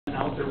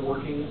out there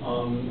working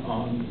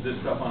on this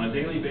stuff on a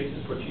daily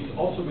basis, but she's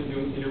also been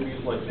doing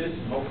interviews like this,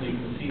 and hopefully you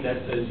can see that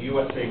says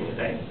USA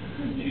Today.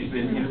 She's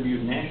been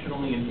interviewed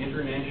nationally and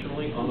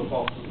internationally on the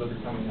fossils that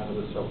are coming out of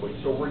the subway.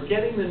 So we're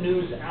getting the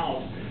news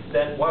out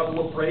that while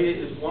La Brea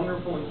is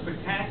wonderful and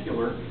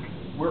spectacular,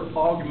 we're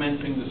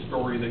augmenting the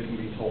story that can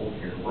be told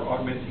here. We're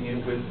augmenting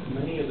it with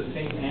many of the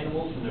same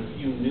animals and a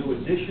few new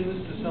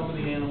additions to some of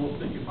the animals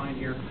that you find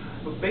here,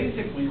 but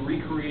basically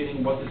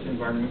recreating what this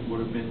environment would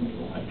have been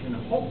like, and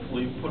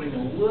hopefully putting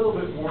a little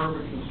bit more of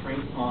a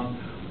constraint on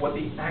what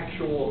the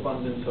actual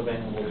abundance of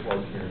animals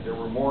was here. There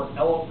were more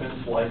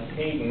elephants like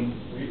Hayden,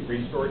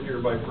 restored here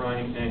by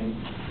Brian Eng,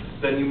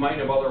 than you might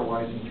have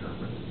otherwise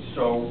interpreted.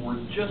 So we're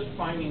just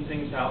finding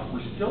things out.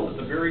 We're still at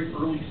the very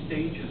early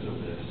stages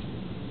of this.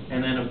 And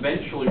then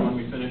eventually, when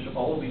we finish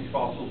all of these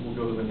fossils, we'll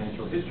go to the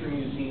Natural History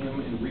Museum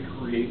and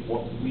recreate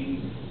what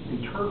we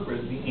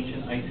interpret the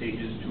ancient ice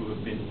ages to have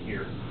been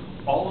here.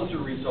 All as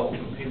a result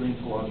of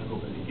paleontological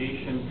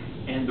mitigation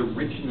and the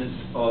richness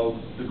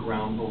of the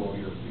ground below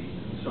your feet.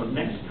 So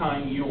next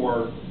time you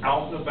are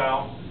out and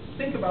about,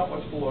 think about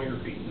what's below your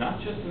feet,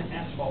 not just in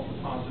asphalt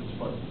deposits,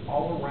 but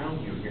all around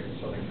you here in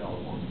Southern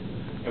California.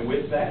 And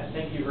with that,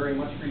 thank you very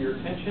much for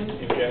your attention.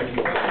 If you have any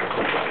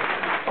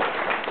questions.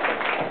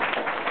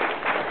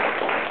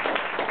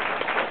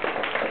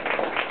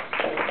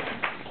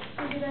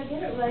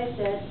 Right,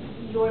 that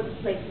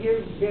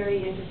you're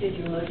very interested,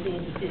 you're mostly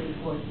interested in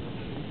horses,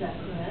 is that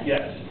correct?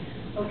 Yes.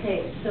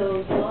 Okay,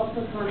 so you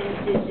also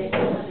commented that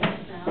you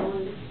haven't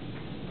found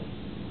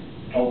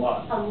a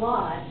lot. A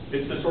lot.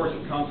 It's the source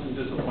of constant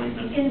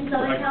disappointment. In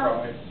Southern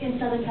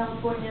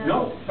California?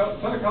 No,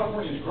 Southern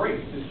California is great.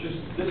 It's just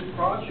this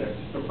project,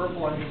 the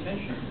purple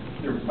extension,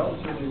 they're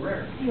relatively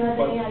rare. Do you have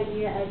any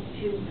idea as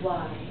to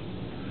why?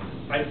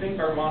 I think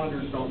our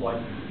monitors don't like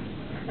them.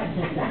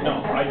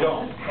 No, I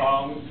don't.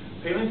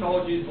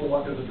 Paleontology is the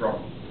luck of the draw.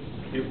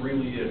 It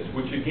really is,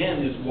 which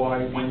again is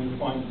why when you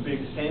find big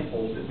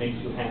samples, it makes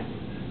you happy.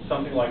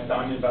 Something like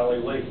Diamond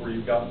Valley Lake, where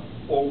you've got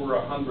over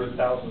 100,000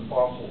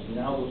 fossils,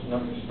 now those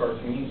numbers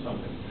start to mean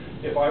something.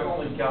 If I've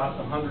only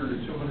got 100 or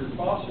 200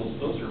 fossils,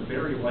 those are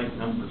very light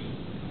numbers.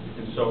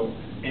 And so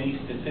any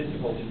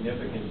statistical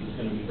significance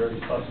is going to be very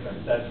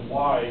suspect. That's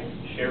why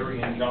Sherry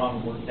and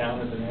John work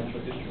down at the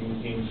Natural History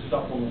Museum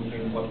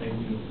supplementing what they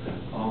do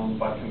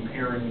by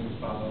comparing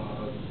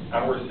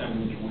our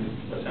assemblage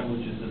with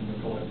assemblages that have been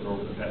collected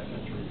over the past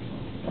century or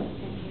so.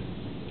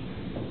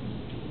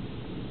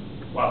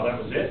 Wow,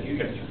 that was it? You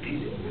guys are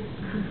easy.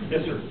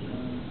 Yes, sir.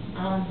 I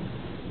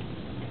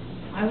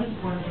was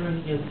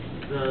wondering if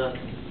the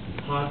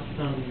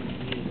Potsdam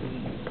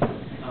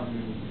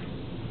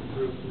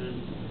group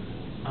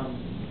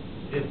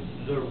if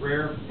the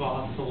rare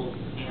fossils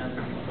and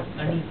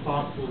any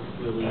fossils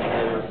really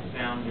that are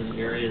found in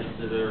areas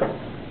that are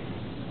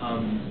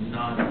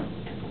not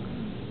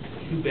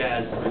too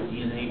bad for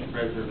DNA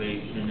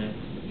preservation, if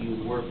you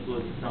work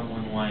with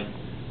someone like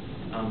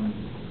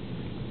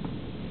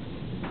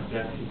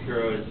Beth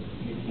Shapiro at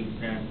UC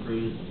Santa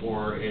Cruz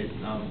or at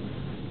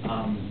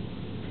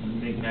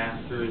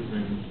McMaster's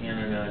in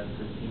Canada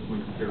to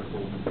sequence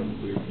careful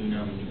nuclear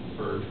genome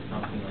for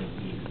something like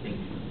the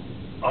extinction.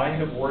 I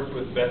have worked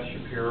with Beth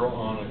Shapiro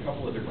on a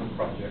couple of different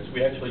projects.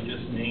 We actually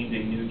just named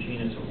a new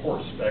genus of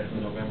horse back in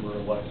November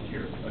of last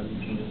year, a new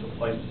genus of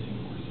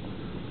Pleistocene horse.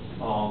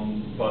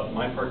 But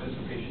my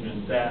participation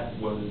in that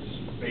was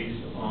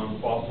based on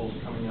fossils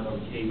coming out of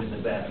a cave in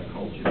Nevada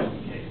called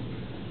Gypsum Cave.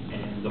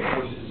 And the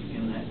horses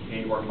in that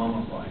cave are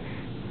mummified.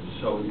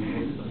 So you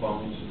look at the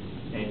bones,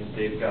 and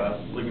they've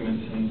got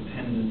ligaments and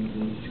tendons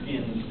and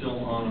skin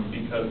still on them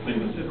because they've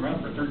been sitting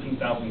around for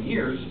 13,000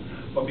 years.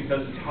 But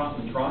because it's hot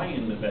and dry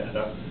in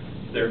Nevada,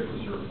 they're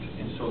preserved.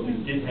 And so they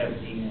did have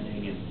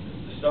DNA in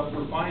the stuff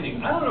we're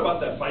finding. I don't know about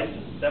that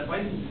bison. That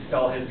bison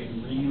skull has me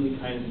really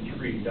kind of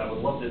intrigued. I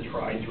would love to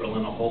try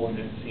drilling a hole in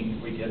it and seeing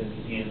if we get any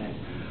DNA.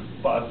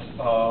 But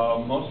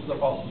most of the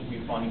fossils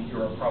we find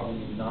here are probably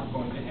not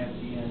going to have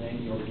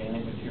DNA. The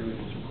organic material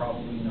is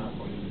probably not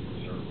going to be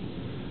preserved.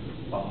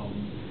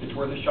 It's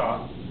worth a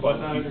shot. But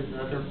what about in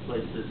other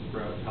places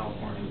throughout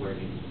California where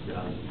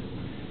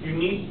you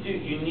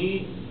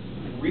need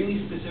really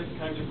specific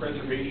kinds of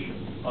preservation,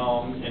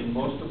 and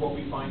most of what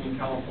we find in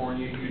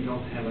California, you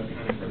don't have that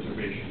kind of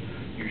preservation.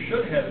 You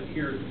should have it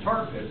here at the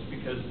tar pits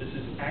because this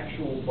is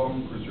actual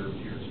bone preserved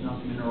here. It's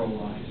not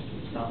mineralized,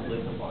 it's not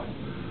liquefied.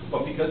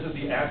 But because of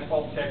the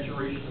asphalt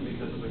saturation,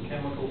 because of the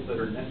chemicals that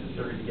are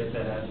necessary to get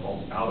that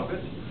asphalt out of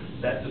it,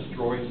 that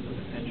destroys the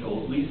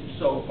potential, at least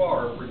so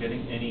far, for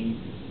getting any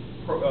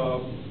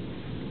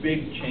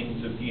big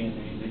chains of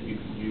DNA that you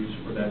can use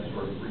for that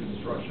sort of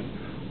reconstruction.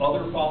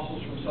 Other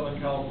fossils from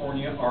Southern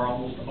California are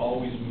almost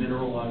always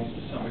mineralized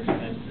to some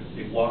extent.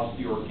 They've lost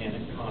the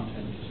organic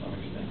content to some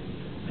extent,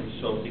 and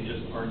so they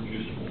just aren't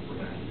useful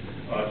for that.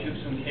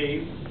 Gypsum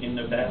Cave in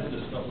Nevada, the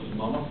stuff was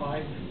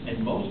mummified,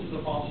 and most of the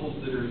fossils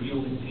that are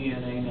yielding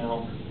DNA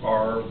now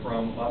are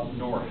from up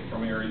north,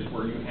 from areas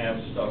where you have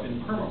stuff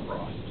in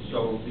permafrost.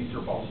 So these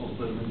are fossils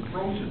that have been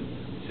frozen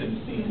since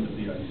the end of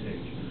the Ice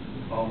Age.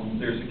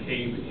 There's a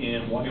cave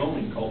in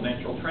Wyoming called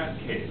Natural Trap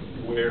Cave,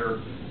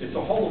 where it's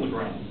a hole in the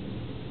ground.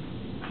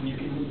 And you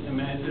can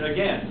imagine,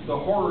 again, the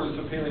horrors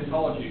of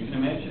paleontology. You can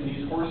imagine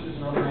these horses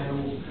and other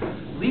animals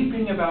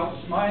leaping about,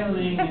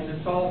 smiling, and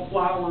it's all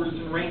flowers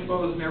and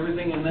rainbows and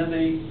everything, and then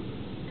they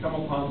come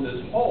upon this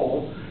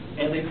hole,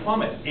 and they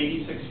plummet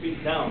 86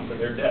 feet down to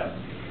their death.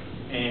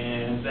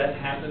 And that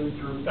happened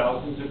through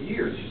thousands of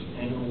years.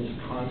 Animals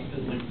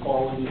constantly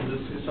falling into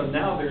this. So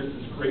now there's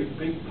this great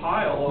big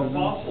pile of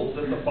fossils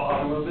at the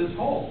bottom of this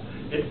hole.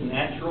 It's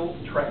Natural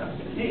Trap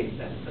Cave.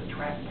 That's the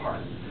trap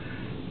part.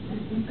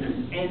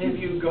 And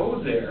if you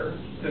go there,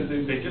 because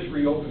they just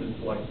reopened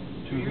it like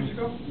 2 years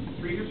ago,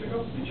 3 years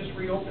ago, they just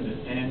reopened it.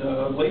 And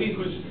a lady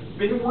who's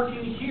been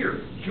working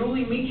here,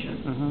 Julie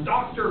Meechan,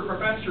 Dr.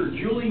 Professor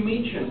Julie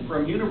Meechan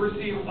from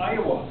University of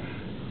Iowa.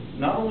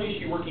 Not only is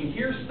she working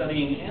here,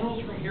 studying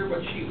animals from here, but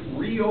she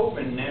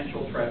reopened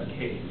Natural Trap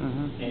Cave.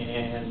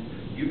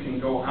 And you can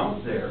go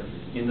out there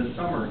in the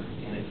summer,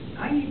 and it's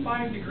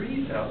 95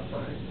 degrees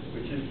outside,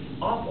 which is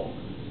awful.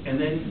 And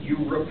then you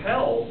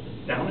rappel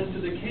down into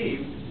the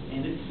cave,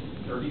 and it's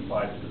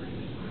 35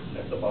 degrees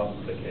at the bottom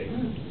of the cave.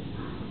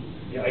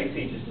 The ice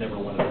ages never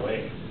went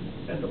away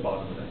at the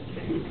bottom of that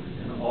cave.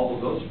 And all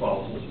of those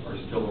fossils are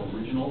still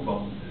original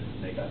bones.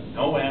 They got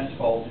no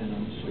asphalt in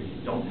them, so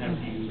you don't have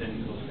to use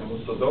any of those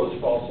chemicals. So those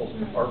fossils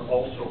are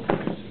also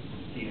producing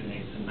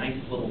DNA. It's a nice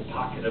little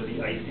pocket of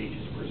the ice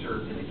ages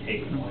preserved in a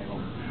cave in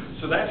Wyoming.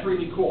 So that's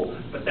really cool,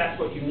 but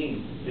that's what you need,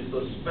 is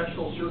those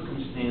special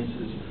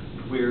circumstances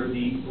where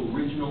the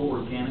original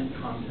organic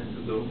content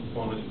of the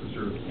bone is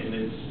preserved. And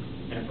it's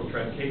Natural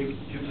Trap Cave,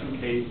 Gypsum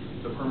Cave,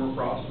 the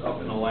permafrost up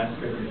in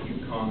Alaska and the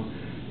Yukon.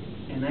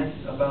 And that's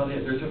about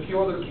it. There's a few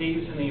other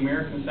caves in the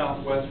American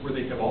Southwest where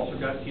they have also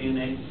got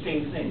DNA.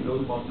 Same thing,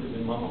 those bones have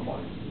been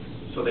mummified.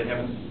 So they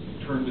haven't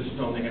turned to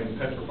stone, they haven't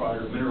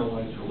petrified or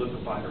mineralized or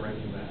lithified or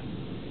anything like that.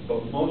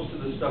 But most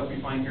of the stuff we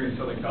find here in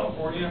Southern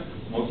California,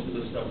 most of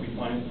the stuff we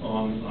find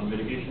on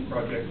mitigation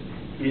projects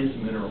is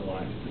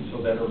mineralized. And so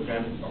that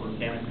organic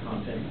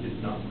content is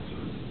not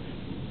preserved.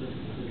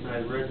 I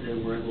read they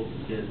were able to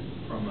get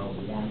from a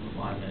warm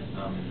climate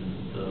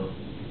the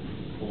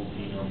whole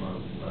genome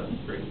of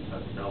straight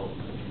cells.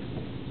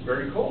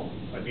 Very cool.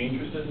 I'd be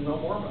interested to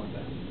know more about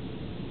that.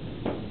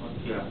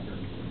 What's the after?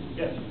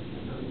 Yes.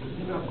 So the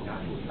thing about the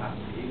Natural Trap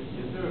Cave,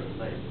 is there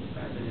like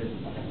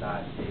evidence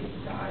that they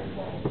died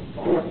while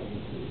falling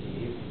into the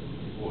cave,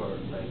 or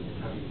like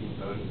have you seen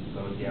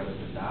bone damage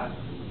of that?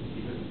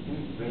 Because it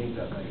seems strange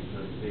that like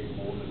there's a big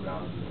hole in the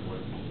ground and the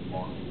horse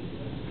walking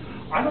into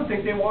it. I don't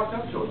think they walked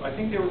up to it. I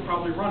think they were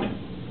probably running.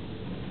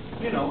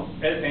 You know,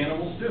 as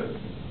animals do.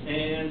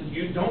 And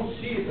you don't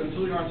see it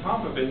until you're on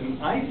top of it.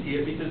 And I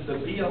see it because the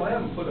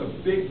BLM put a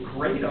big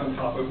grate on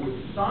top of it with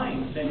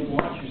signs saying,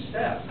 watch your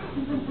step.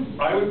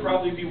 I would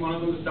probably be one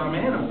of those dumb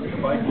animals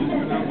if I just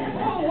went out,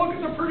 oh, look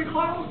at the pretty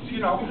clouds,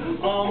 you know.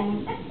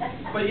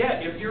 But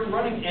yeah, if you're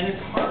running, and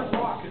it's hard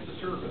rock at the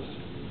surface.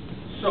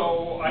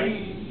 So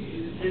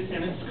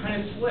and it's kind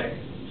of slick.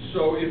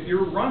 So if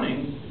you're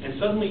running,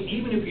 and suddenly,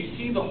 even if you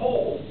see the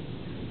hole,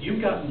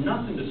 you've got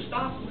nothing to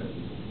stop with.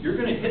 You're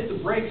going to hit the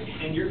brakes,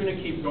 and you're going to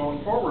keep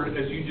going forward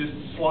as you just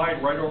slide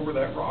right over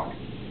that rock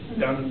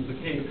down into the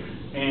cave.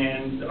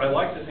 And I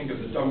like to think of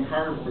the dumb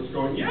carnivores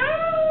going, yeah,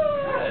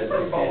 as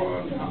they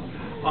follow on down.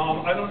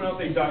 I don't know if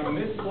they died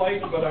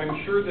mid-flight, but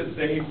I'm sure that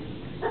they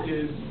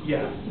did,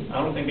 yeah.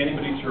 I don't think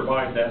anybody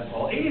survived that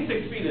fall. 86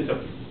 feet is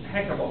a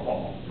heck of a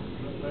fall.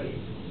 Like,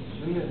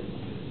 shouldn't it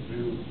just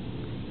through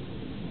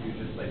you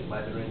just like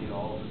weathering it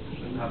all,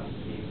 shouldn't have the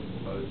cave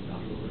exposed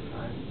up over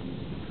time?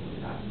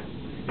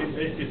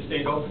 It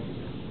stayed open.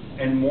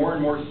 And more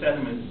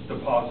sediment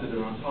deposited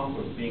on top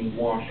of it, being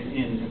washed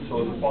in, and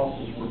so the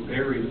fossils were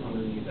buried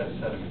underneath that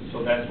sediment.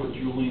 So that's what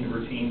Julie and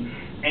her team,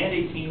 and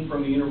a team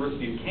from the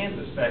University of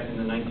Kansas back in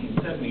the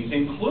 1970s,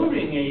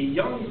 including a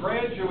young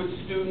graduate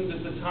student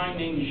at the time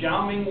named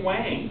Xiaoming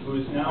Wang, who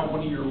is now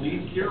one of your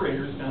lead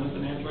curators down at the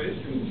Natural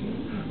History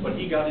Museum. But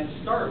he got his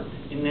start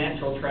in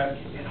Natural Trap.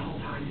 It all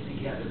ties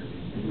together.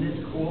 Isn't this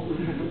cool?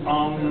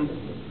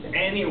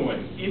 Anyway,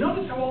 you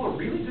notice how all the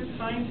really good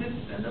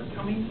scientists end up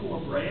coming to La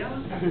Brea?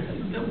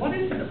 What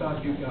is it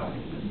about you guys?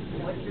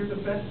 It's like you're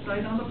the best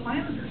site on the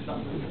planet or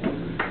something.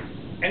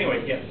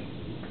 Anyway, yes.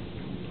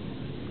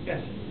 Yes.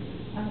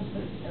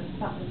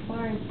 As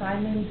far as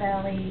Diamond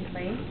Valley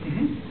Lake,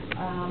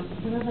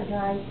 one of the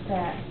guys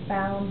that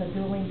found the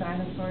dueling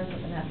dinosaurs at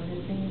the Natural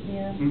History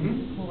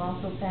Museum, who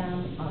also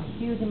found a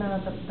huge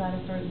amount of the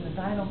dinosaurs in the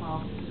Dino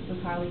Hall,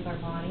 was Harley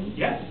Garbani.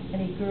 Yes.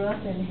 And he grew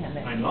up in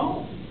Hemet. I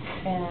know.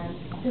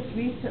 And just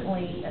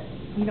recently,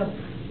 you know,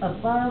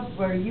 above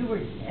where you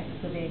were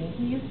excavating,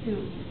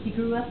 he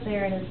grew up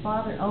there, and his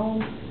father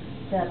owned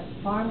the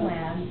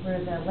farmland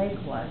where the lake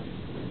was.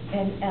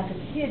 And as a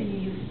kid,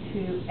 he used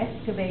to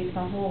excavate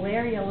the whole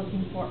area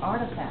looking for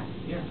artifacts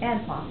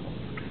and fossils.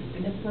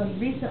 And so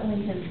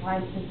recently, his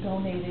wife has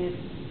donated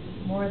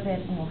more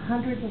than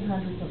hundreds and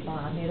hundreds of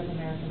Native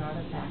American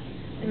artifacts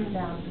that he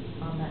found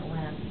on that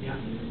land. Yeah.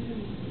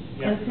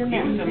 Yeah, It's in he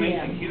that was museum.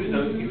 amazing. He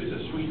was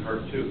a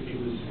sweetheart too. He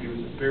was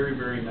a very,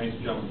 very nice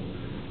gentleman.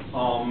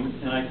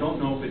 And I don't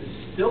know if it's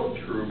still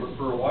true, but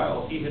for a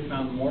while he had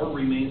found more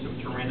remains of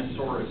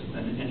Tyrannosaurus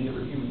than any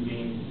other human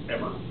being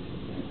ever.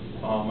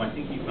 I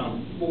think he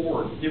found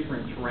 4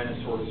 different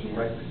Tyrannosaurus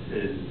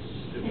rexes,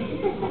 if that's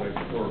the correct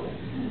plural.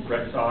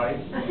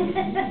 Rexi?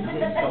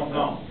 Don't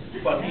know.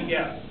 But he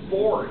got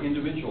 4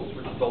 individuals,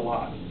 which is a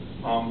lot.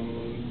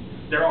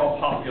 They're all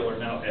popular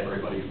now,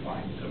 everybody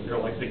finds them. They're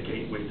like the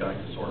gateway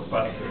dinosaur.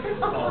 But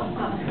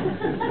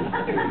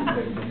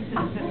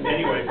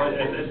anyway, but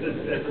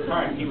at the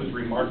time, he was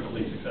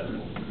remarkably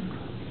successful.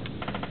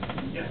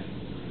 Yes.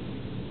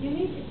 You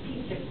need to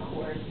teach a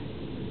course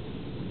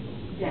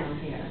down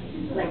here,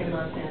 like in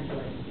Los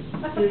Angeles.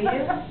 Do you?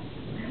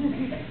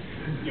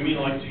 You mean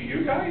like to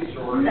you guys,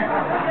 or?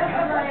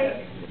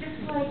 Just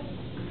like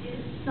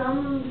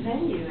some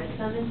venue at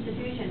some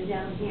institution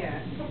down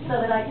here,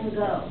 so that I can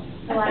go.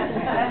 So I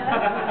can.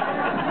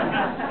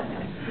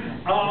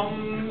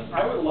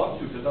 I would love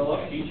to, because I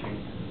love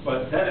teaching,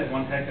 but that is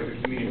one heck of a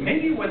community.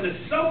 Maybe when the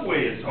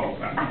subway is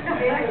open.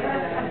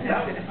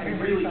 I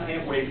really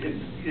can't wait.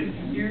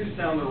 It's years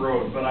down the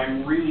road, but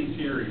I'm really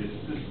serious.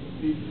 Just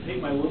need to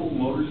take my little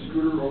motor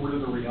scooter over to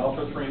the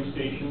Rialto train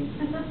station,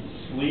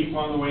 sleep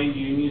on the way to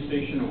Union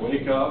Station,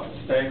 wake up,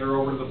 stagger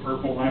over to the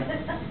Purple Lamp,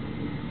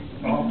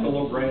 off to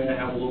La Brea,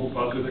 have a little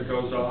buzzer that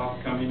goes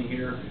off, come in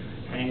here,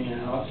 hang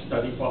out,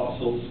 study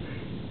fossils,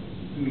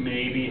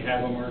 maybe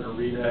have a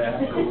margarita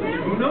afterwards.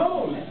 Who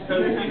knows?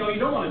 Because, you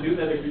don't want to do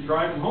that if you're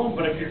driving home,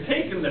 but if you're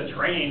taking the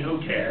train, who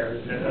cares?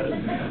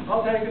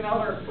 I'll take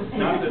another.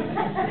 Not that,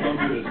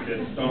 don't do this,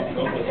 kids. Don't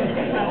listen to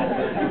me.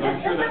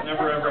 I'm sure that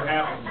never ever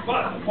happens.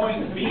 But the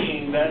point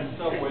being that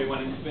subway,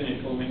 when it's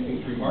finished, will make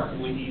things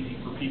remarkably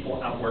easy for people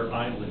out where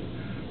I live,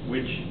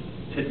 which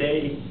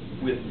today,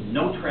 with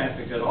no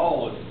traffic at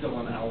all, is still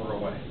an hour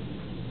away.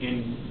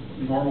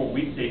 In normal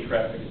weekday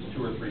traffic, it's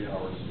 2 or 3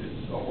 hours.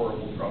 It's a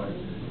horrible drive.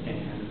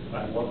 And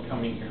I love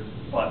coming here,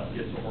 but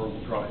it's a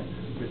horrible drive.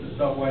 With the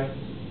subway,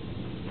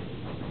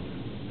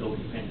 it'll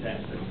be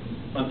fantastic.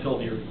 Until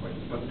the earthquake,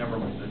 but never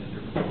mind, that's a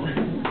different story.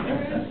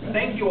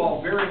 Thank you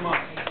all very much.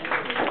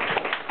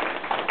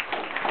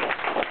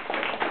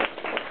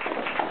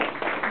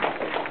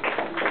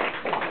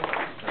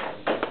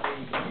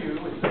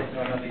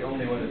 I'm not the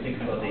only one that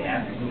thinks about the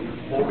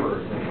absolute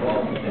horrors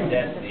involved with the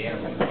death of the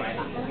animals.